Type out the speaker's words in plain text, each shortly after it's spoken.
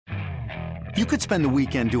You could spend the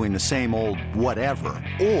weekend doing the same old whatever,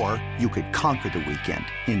 or you could conquer the weekend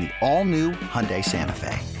in the all-new Hyundai Santa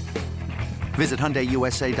Fe. Visit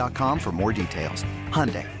HyundaiUSA.com for more details.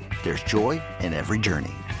 Hyundai, there's joy in every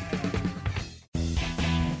journey.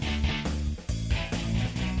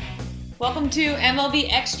 Welcome to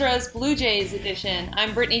MLB Extras Blue Jays edition.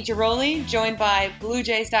 I'm Brittany Giroli, joined by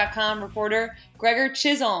BlueJays.com reporter Gregor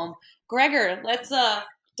Chisholm. Gregor, let's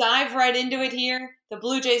dive right into it here. The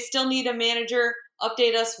Blue Jays still need a manager.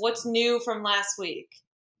 Update us. What's new from last week?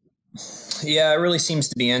 Yeah, it really seems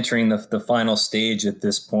to be entering the final stage at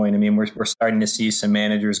this point. I mean, we're starting to see some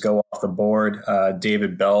managers go off the board.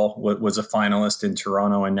 David Bell was a finalist in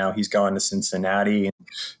Toronto, and now he's gone to Cincinnati.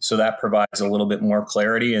 So that provides a little bit more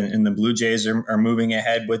clarity, and the Blue Jays are moving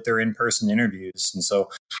ahead with their in-person interviews. And so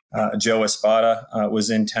Joe Espada was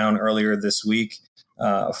in town earlier this week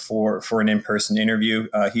for an in-person interview.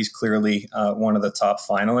 He's clearly one of the top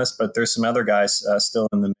finalists, but there's some other guys still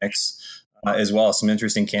in the mix as well. Some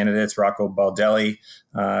interesting candidates. Rocco Baldelli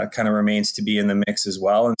kind of remains to be in the mix as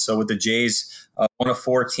well. And so with the Jays, one of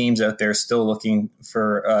four teams out there still looking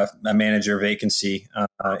for a manager vacancy.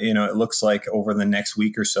 It looks like over the next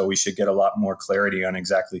week or so, we should get a lot more clarity on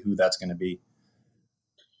exactly who that's going to be.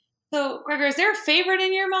 So, Gregor, is there a favorite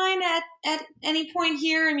in your mind at any point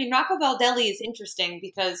here? I mean, Rocco Baldelli is interesting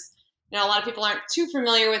because, a lot of people aren't too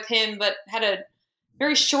familiar with him, but had a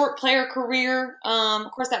very short player career. Of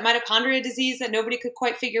course, that mitochondria disease that nobody could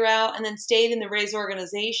quite figure out, and then stayed in the Rays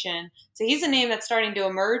organization. So he's a name that's starting to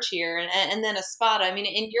emerge here. And then Espada. I mean,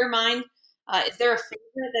 in your mind, is there a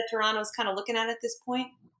favorite that Toronto's kind of looking at this point?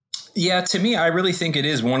 Yeah, to me, I really think it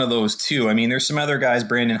is one of those two. I mean, there's some other guys,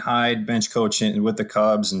 Brandon Hyde, bench coach with the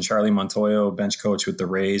Cubs, and Charlie Montoyo, bench coach with the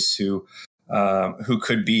Rays, who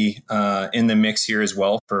could be in the mix here as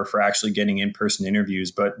well for actually getting in-person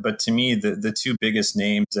interviews. But to me, the two biggest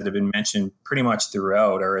names that have been mentioned pretty much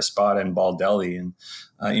throughout are Espada and Baldelli. And,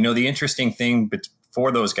 the interesting thing for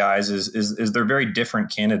those guys is they're very different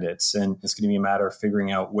candidates, and it's going to be a matter of figuring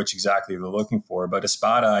out which exactly they're looking for. But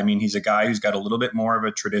Espada, I mean, he's a guy who's got a little bit more of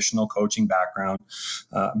a traditional coaching background,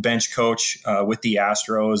 bench coach with the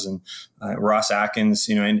Astros, and Ross Atkins,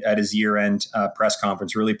 at his year-end press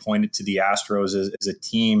conference really pointed to the Astros as a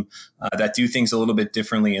team that do things a little bit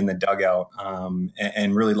differently in the dugout,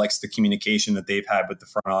 and really likes the communication that they've had with the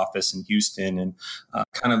front office in Houston, and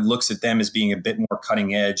kind of looks at them as being a bit more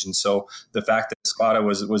cutting edge. And so the fact that Espada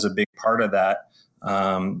was a big part of that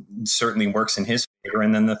certainly works in his favor.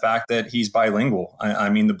 And then the fact that he's bilingual. I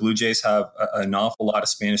mean, the Blue Jays have an awful lot of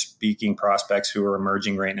Spanish-speaking prospects who are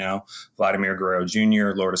emerging right now. Vladimir Guerrero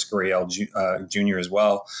Jr., Lourdes Gurriel Jr. as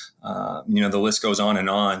well. The list goes on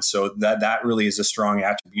and on. So that really is a strong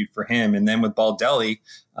attribute for him. And then with Baldelli,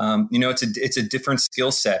 it's a different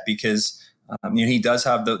skill set because he does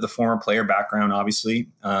have the former player background, obviously,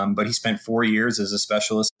 but he spent 4 years as a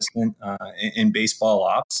special assistant in baseball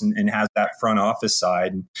ops and has that front office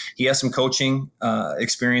side. And he has some coaching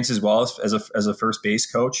experience as well as a first base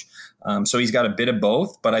coach. So he's got a bit of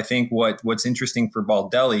both. But I think what's interesting for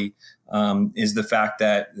Baldelli is the fact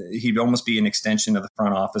that he'd almost be an extension of the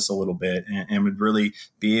front office a little bit and would really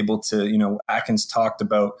be able to, Atkins talked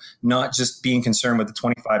about not just being concerned with the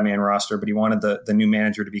 25-man roster, but he wanted the new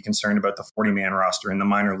manager to be concerned about the 40-man roster in the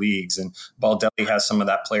minor leagues. And Baldelli has some of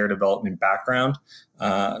that player development background.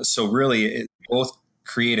 So really, both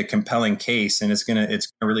create a compelling case, and it's gonna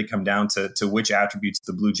really come down to which attributes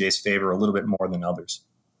the Blue Jays favor a little bit more than others.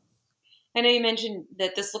 I know you mentioned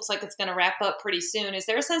that this looks like it's going to wrap up pretty soon. Is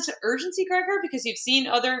there a sense of urgency, Gregor? Because you've seen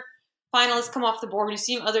other finalists come off the board. You've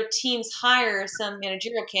seen other teams hire some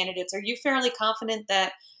managerial candidates. Are you fairly confident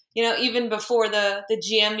that, even before the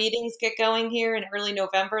GM meetings get going here in early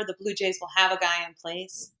November, the Blue Jays will have a guy in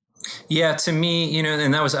place? Yeah, to me,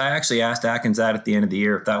 and I actually asked Atkins that at the end of the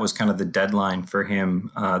year, if that was kind of the deadline for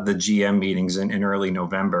him, the GM meetings in early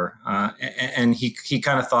November. And he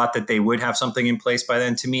kind of thought that they would have something in place by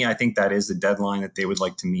then. To me, I think that is the deadline that they would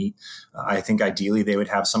like to meet. I think ideally they would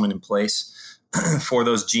have someone in place for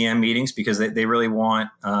those GM meetings because they really want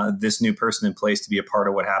this new person in place to be a part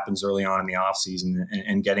of what happens early on in the offseason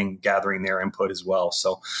and gathering their input as well.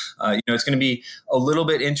 So, it's going to be a little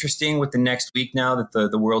bit interesting with the next week now that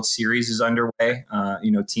the World Series is underway.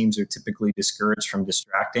 Teams are typically discouraged from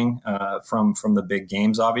distracting from the big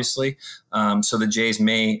games, obviously. So the Jays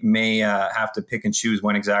may have to pick and choose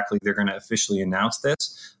when exactly they're going to officially announce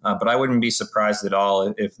this. But I wouldn't be surprised at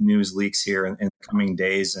all if news leaks here in the coming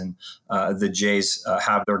days and the Jays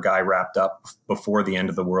have their guy wrapped up before the end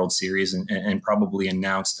of the World Series and probably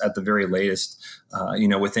announced at the very latest,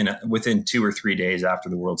 within 2 or 3 days after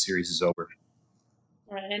the World Series is over.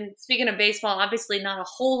 And speaking of baseball, obviously not a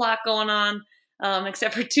whole lot going on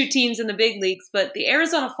except for 2 teams in the big leagues, but the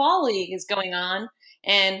Arizona Fall League is going on,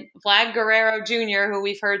 and Vlad Guerrero Jr., who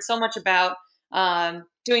we've heard so much about,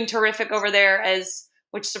 doing terrific over there,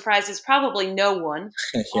 which surprises probably no one.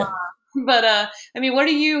 Yeah. But I mean, what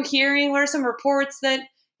are you hearing? What are some reports that,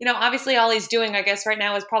 obviously all he's doing, I guess, right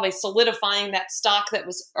now is probably solidifying that stock that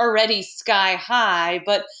was already sky high.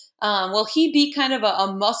 But will he be kind of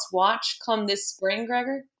a must-watch come this spring,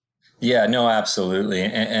 Gregor? Yeah, no, absolutely.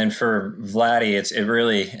 And for Vladdy,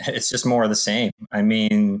 it's just more of the same. I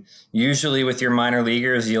mean, usually with your minor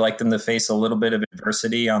leaguers, you like them to face a little bit of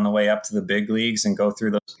adversity on the way up to the big leagues and go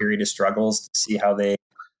through those period of struggles to see how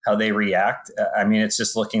they react. I mean, it's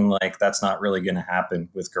just looking like that's not really going to happen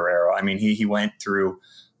with Guerrero. I mean, he went through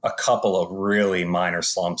a couple of really minor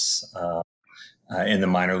slumps in the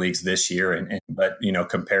minor leagues this year, but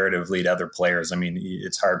comparatively to other players, I mean,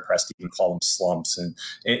 it's hard pressed to even call them slumps. And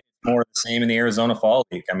it's more the same in the Arizona Fall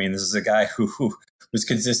League. I mean, this is a guy who was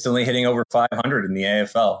consistently hitting over 500 in the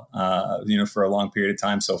AFL, for a long period of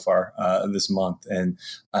time so far this month. And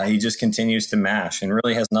he just continues to mash and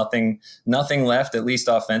really has nothing left, at least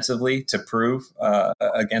offensively, to prove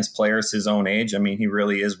against players his own age. I mean, he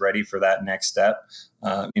really is ready for that next step.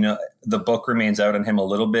 The book remains out on him a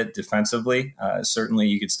little bit defensively. Certainly,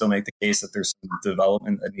 you could still make the case that there's some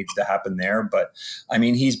development that needs to happen there. But, I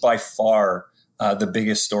mean, he's by far the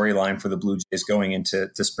biggest storyline for the Blue Jays going into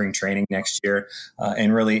spring training next year,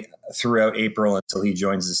 and really throughout April until he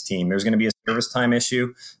joins this team. There's going to be a service time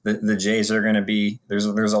issue. The Jays are going to be there's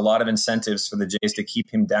a lot of incentives for the Jays to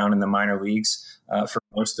keep him down in the minor leagues for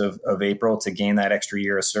most of April to gain that extra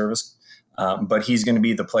year of service. But he's going to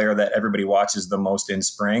be the player that everybody watches the most in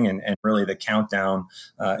spring, and really the countdown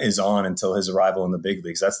is on until his arrival in the big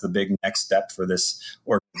leagues. That's the big next step for this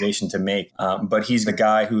organization to make. But he's the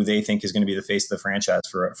guy who they think is going to be the face of the franchise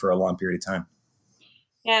for a long period of time.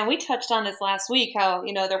 Yeah, and we touched on this last week, how,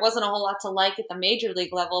 there wasn't a whole lot to like at the major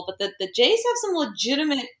league level, but the Jays have some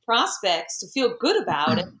legitimate prospects to feel good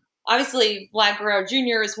about. And obviously, Vlad Guerrero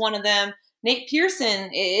Jr. is one of them. Nate Pearson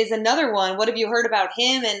is another one. What have you heard about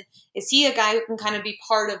him? And is he a guy who can kind of be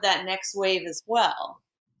part of that next wave as well?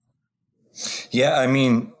 Yeah, I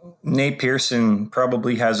mean, Nate Pearson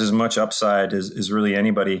probably has as much upside as really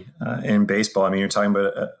anybody in baseball. I mean, you're talking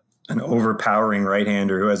about an overpowering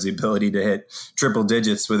right-hander who has the ability to hit triple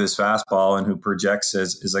digits with his fastball and who projects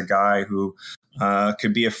as a guy who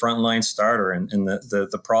could be a frontline starter. And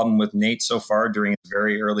the problem with Nate so far during his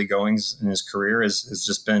very early goings in his career has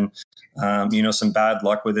just been some bad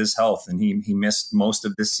luck with his health, and he missed most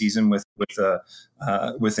of this season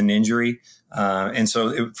with an injury. And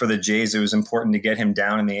so for the Jays, it was important to get him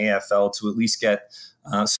down in the AFL to at least get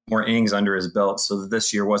some more innings under his belt, so that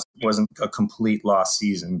this year wasn't a complete lost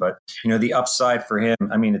season. But the upside for him,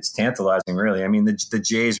 I mean, it's tantalizing, really. I mean, the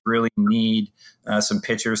Jays really need some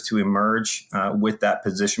pitchers to emerge with that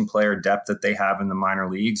position player depth that they have in the minor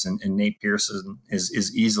leagues, and Nate Pearson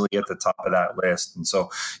is easily at the top of that list. And so,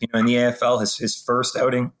 in the AFL, his first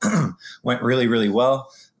outing went really, really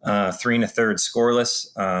well. 3 1/3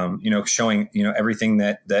 scoreless, showing, everything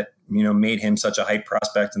that made him such a hype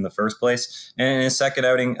prospect in the first place. And his second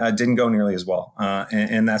outing didn't go nearly as well.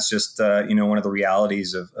 And that's just, one of the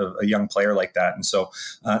realities of a young player like that. And so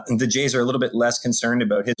the Jays are a little bit less concerned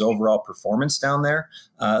about his overall performance down there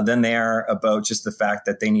than they are about just the fact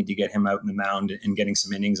that they need to get him out in the mound and getting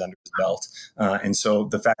some innings under his belt. And so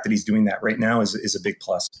the fact that he's doing that right now is a big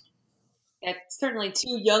plus. It's certainly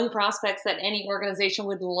 2 young prospects that any organization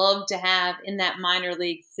would love to have in that minor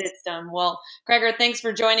league system. Well, Gregor, thanks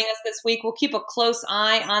for joining us this week. We'll keep a close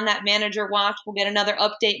eye on that manager watch. We'll get another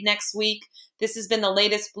update next week. This has been the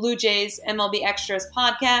latest Blue Jays MLB Extras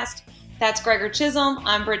podcast. That's Gregor Chisholm.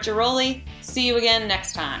 I'm Britt Giroli. See you again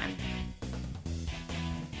next time.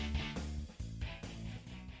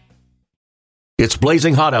 It's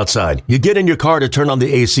blazing hot outside. You get in your car to turn on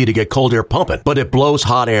the AC to get cold air pumping, but it blows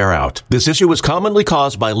hot air out. This issue is commonly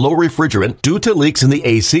caused by low refrigerant due to leaks in the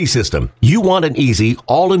AC system. You want an easy,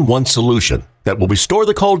 all-in-one solution that will restore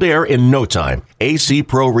the cold air in no time. AC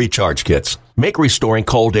Pro Recharge Kits make restoring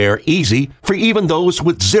cold air easy for even those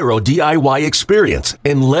with zero DIY experience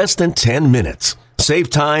in less than 10 minutes. Save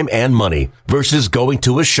time and money versus going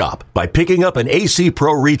to a shop by picking up an AC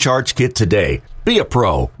Pro Recharge Kit today. Be a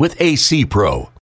pro with AC Pro.